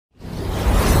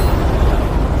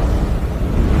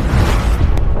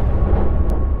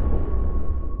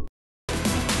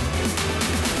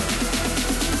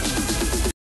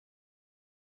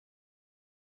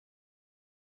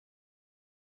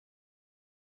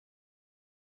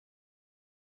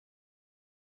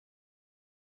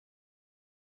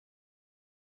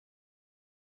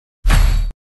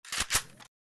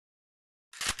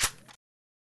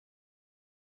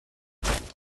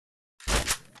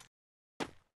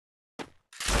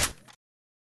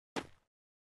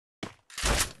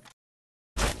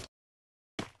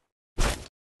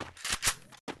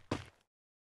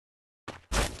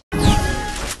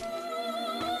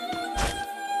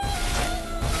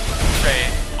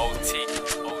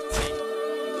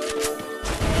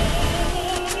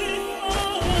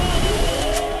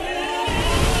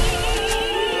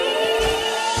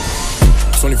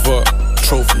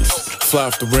Fly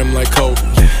off the rim like Kobe.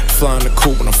 Fly in the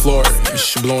coupe when I'm Florida.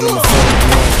 She blowing on my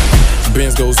phone.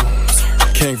 Benz goes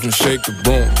king from the shake the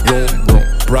boom, boom, boom.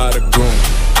 Bride or groom.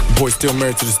 Boy still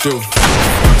married to the stew.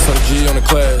 Son of G on the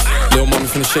class. Lil' mama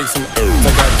finna shake some earth.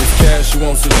 I got this cash, she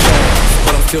wants it chance.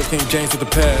 But I'm still King James with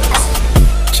the past.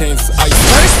 Chains is icy.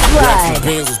 Racks and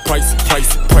Benz was pricey,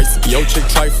 pricey, pricey. Yo chick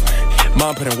trifle.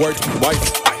 Mom put in work, wife.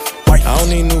 I don't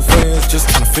need new friends, just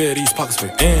tryna fill these pockets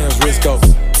with ends. Wrist go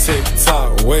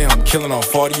tick-tock, way I'm killing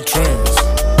off all these trends.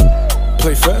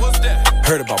 Play fair?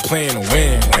 Heard about playing to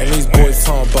win. And these boys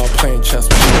talking about playing chess,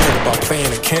 but you heard about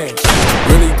playing a king.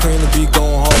 Really clean to be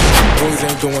going hard, but you boys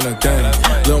ain't doing a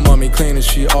thing. Lil' mommy clean and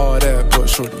she all that, but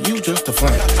shorty, you just a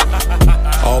flame.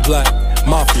 All black,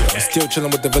 mafia, still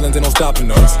chillin' with the villains, ain't no stopping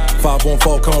us.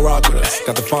 514, come rock with us.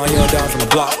 Got the fine young down from the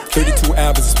block. 32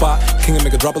 Ave is a spot. King and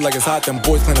make it drop it like it's hot. Them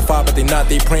boys playing the fire, but they not.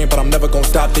 They praying, but I'm never gon'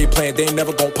 stop. They playing, they ain't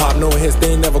never gon' pop. No hits,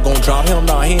 they ain't never gon' drop. Hell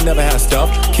nah, he ain't never had stuff.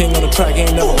 King on the track, he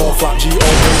ain't never gon' flop. G.O.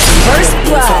 First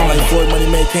blood. Sound like Floyd Money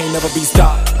Man, can't never be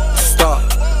stopped. Stop,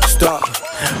 stop.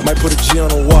 Might put a G on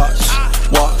the watch.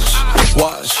 Watch,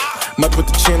 watch. Might put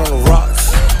the chin on the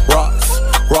rocks. Rocks,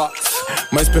 rocks.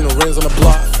 Might spin the rings on the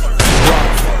block.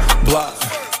 Block,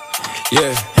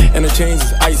 yeah, and the chains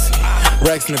is icy.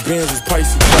 Racks and the Benz is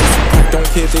pricey, pricey. Don't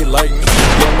care if they like me.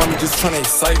 Lil' mommy just tryna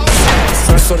excite me.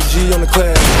 Saw the G on the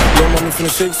class. Lil' mommy finna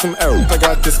shake some arrow. I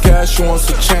got this cash, she wants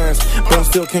a chance. But I'm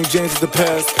still King James with the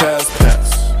pass, pass,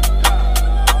 pass.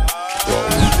 Whoa,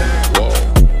 whoa,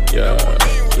 yeah,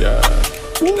 yeah.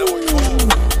 Ooh.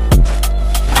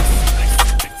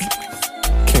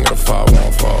 King of the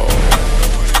 514.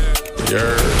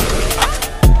 Yeah.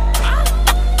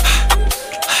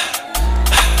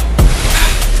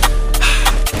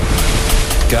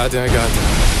 Goddamn, goddamn.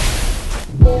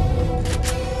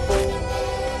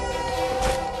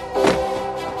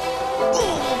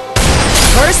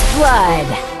 First blood.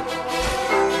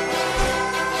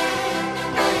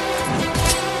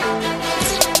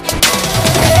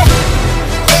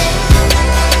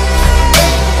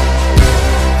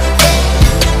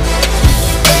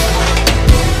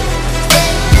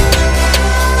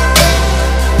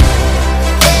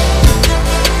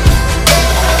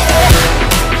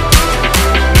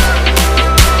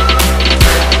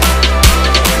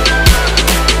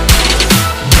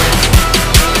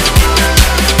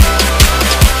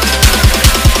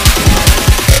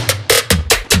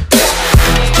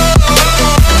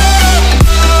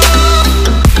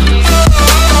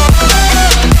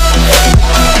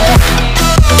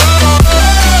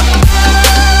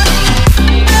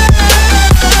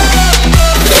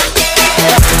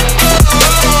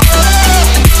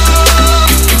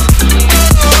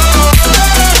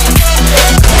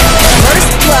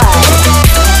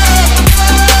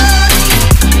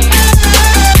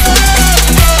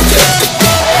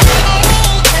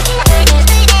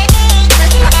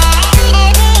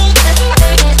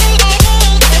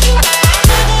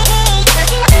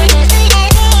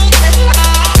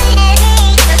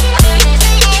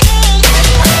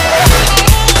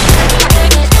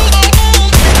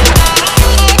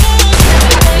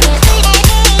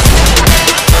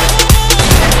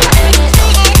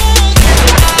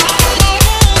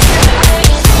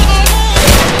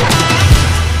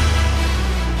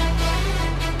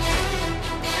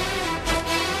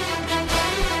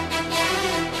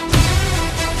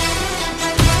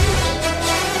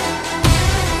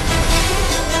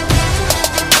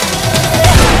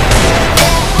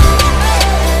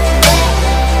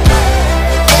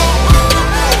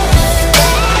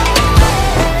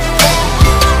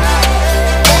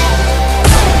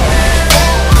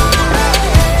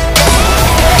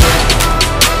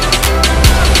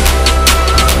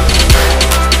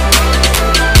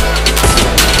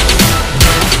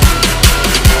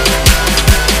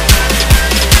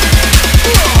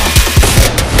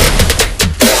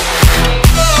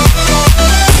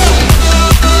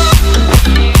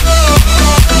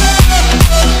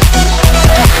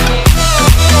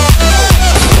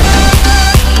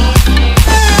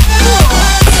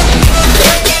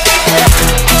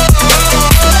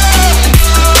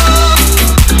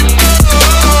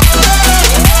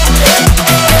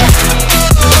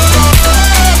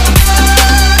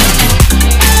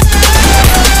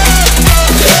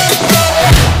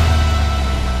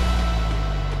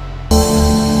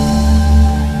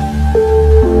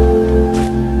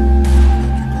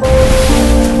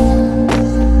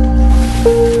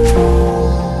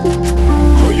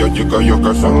 yo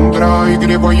Kosandra y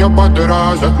gribo yo pa'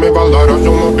 atrás. Отмевала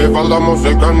разум, убивала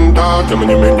музыканта. Ты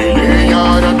мне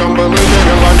я рядом был и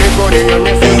верила лигория.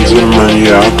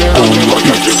 Maniac.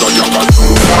 Моя дикая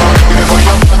Косандра и гриbo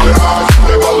yo pa' atrás.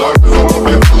 Отмевала разум,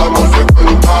 убивала музыканта.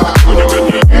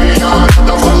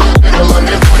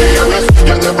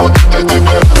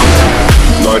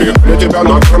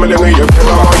 тебя накормленные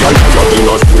пела моя яга. Ты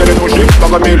нос перед души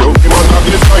сталами любима, так и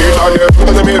стоит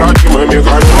аллергами родимыми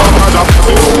гранима.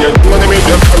 Запасы угнетенными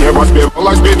девками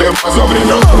воспевалась битым за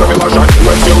время. Навела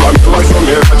жадина, сила, милась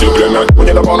умирать и племя.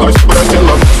 Не давалась,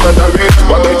 бросила вместо доверия.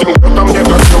 Под этим кто-то мне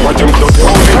красиво, тем, кто не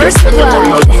увидит. Это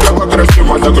больно, здорово,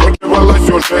 красиво закручивалась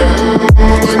уже.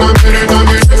 Мы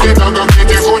намерены всегда как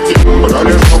дети хотим.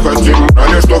 Брали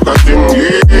что хотим, и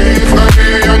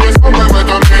скорее я не смог в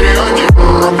этом мире один.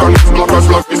 Рабан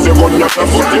благослови, сегодня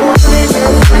забудем.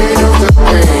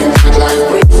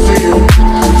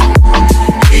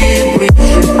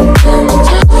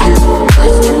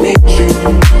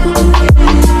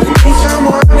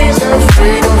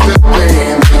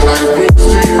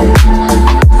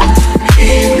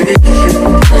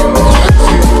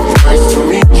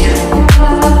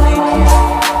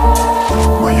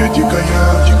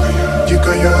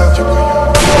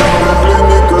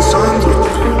 Пленник Косандра,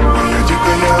 моя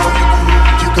дикая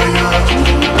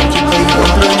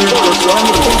пленник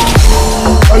Косандра.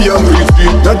 А я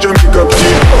ныряет, ночами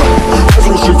коптит,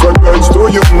 разрушив опять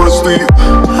строим мосты.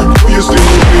 Но если не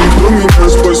ты, кто меня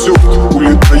спасет?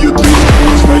 Улетает ты,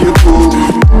 не знает пол.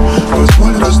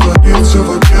 Позволь раствориться в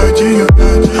объятиях.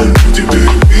 Теперь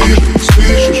видишь,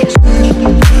 слышишь,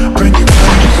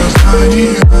 проникаешь в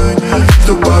сознание,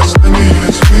 что познание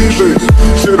слышишь.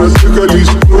 Все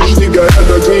разыхались, ночь не горят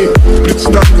огни.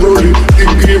 Представь в роли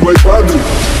игривой падры.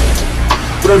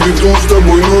 Проведу с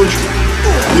тобой ночь.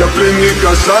 Я пленник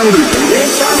Косандры.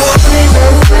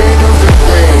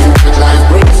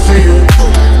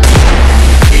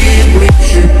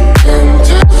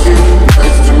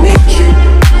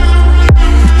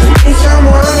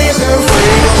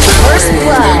 First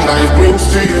blood.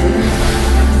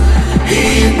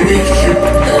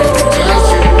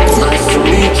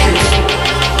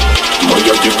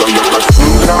 Моя дикая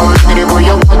Косандра,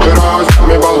 игривая подра,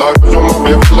 затмевала разум,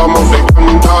 убивала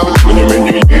музыканта. Мне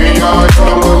менее я,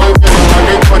 там было верно,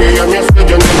 Виктория, место, где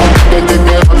не могу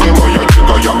тебе. Ты моя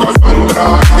дикая Косандра,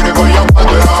 игривая подра.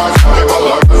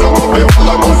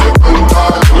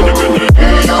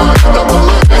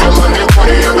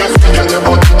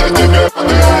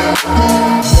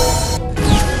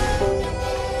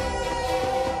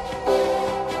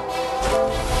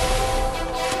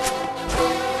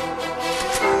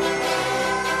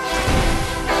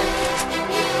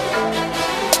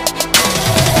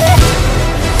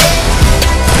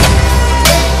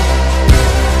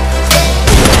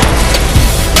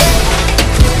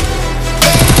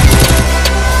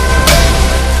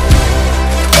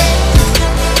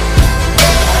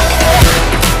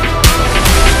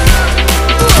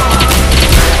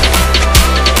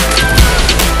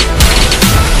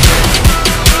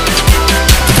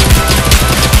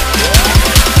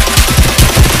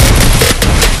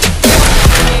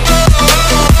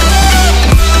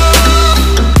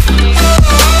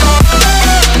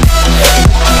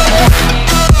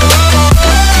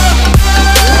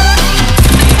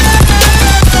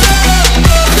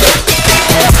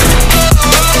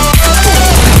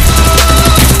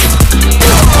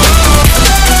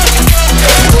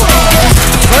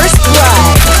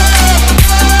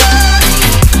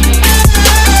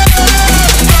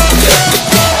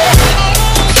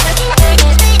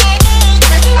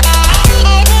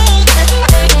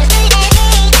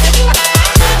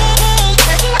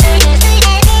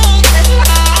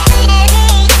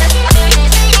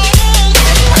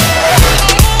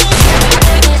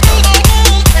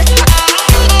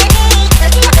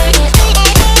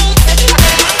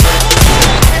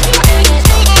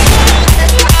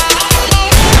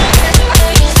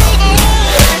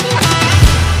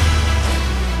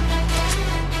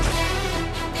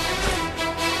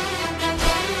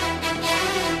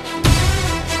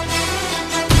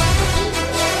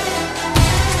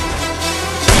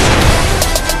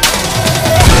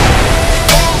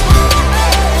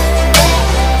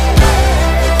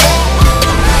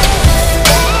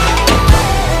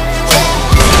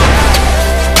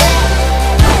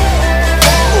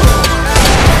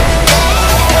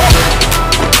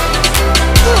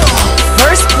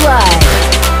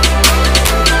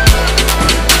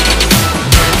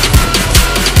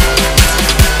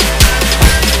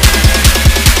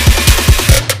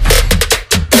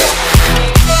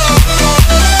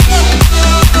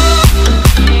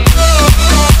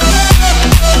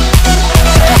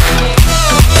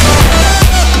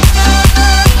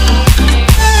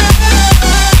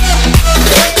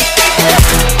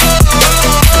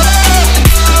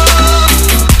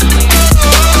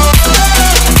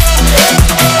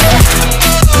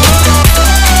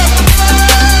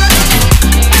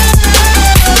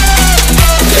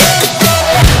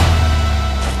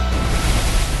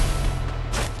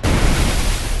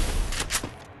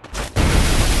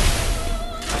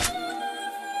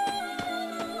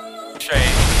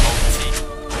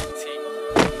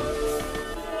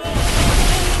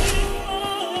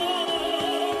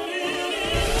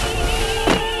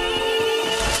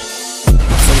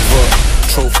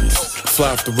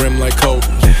 fly off the rim like Kobe.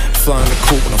 Flying the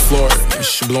coupe on the floor.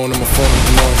 She blowing on my phone in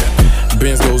the morning.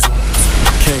 Benz goes on.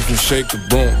 Came from shake the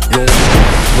boom, boom.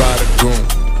 Ride a groom.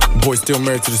 Boy still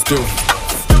married to the still.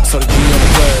 So the G on the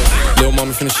class. Lil'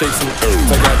 mama finna shake some earth.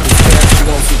 I got this cash, she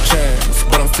wants a chance.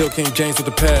 But I'm still King James with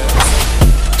the pass.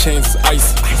 Chains is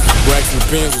icy. Racks and the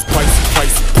Benz was pricey,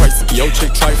 pricey, pricey. Yo, chick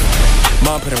trifle.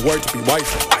 Mom put in work to be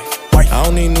wifey. I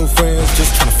don't need new friends,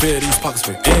 just tryna fill these pockets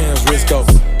with ends. Risk go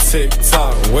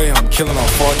tick-tock away, I'm killing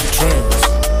off all these dreams.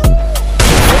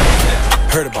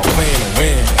 Heard about playing to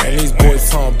win, and these boys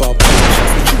talking about playing.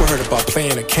 But you heard about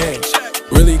playing a king.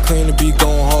 Really clean to be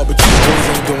going hard, but you boys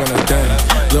ain't doing a thing.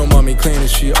 Lil' mommy clean and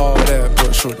she all that,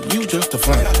 but shorty, you just a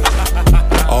flame.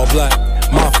 All black,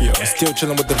 mafia, still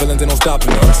chillin' with the villains, ain't no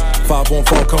stopping us.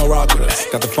 514, come rock with us.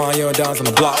 Got the fine young downs on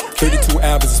the block. 32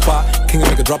 Ave is a spot. King of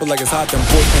nigga drop it like it's hot. Them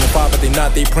boys playing 5, but they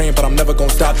not. They praying, but I'm never gon'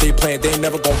 stop. They playing, they ain't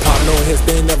never gon' pop. No hits,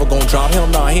 they ain't never gon' drop. Hell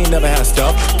nah, he ain't never had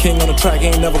stuff. King on the track, he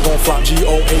ain't never gon' flop.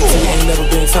 GOAT ain't never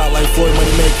been top like Floyd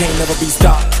Money Man. Can't never be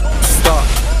stopped. Stop,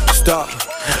 stop.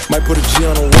 Might put a G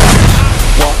on the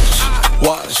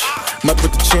watch. Might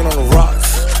put the chin on the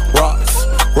rocks.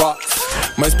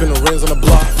 Might spin the rims on the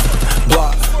block.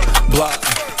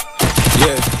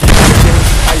 Yeah,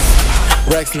 icy.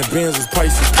 Racks and the Benz is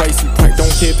pricey.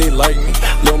 Don't care if they like me.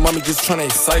 Lil' mommy just tryna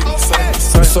excite me.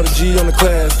 Saw the G on the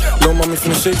class. Lil' mommy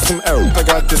finna shake some arrow. I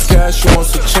got this cash, she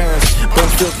wants a chance. But I'm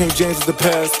still King James with the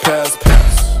pass.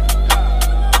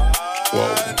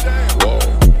 Whoa,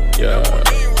 yeah.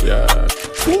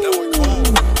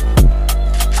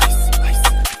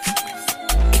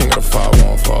 King of the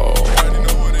 514.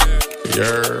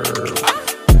 Yeah.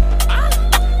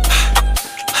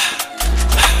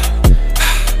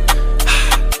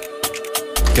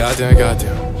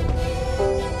 Goddamn.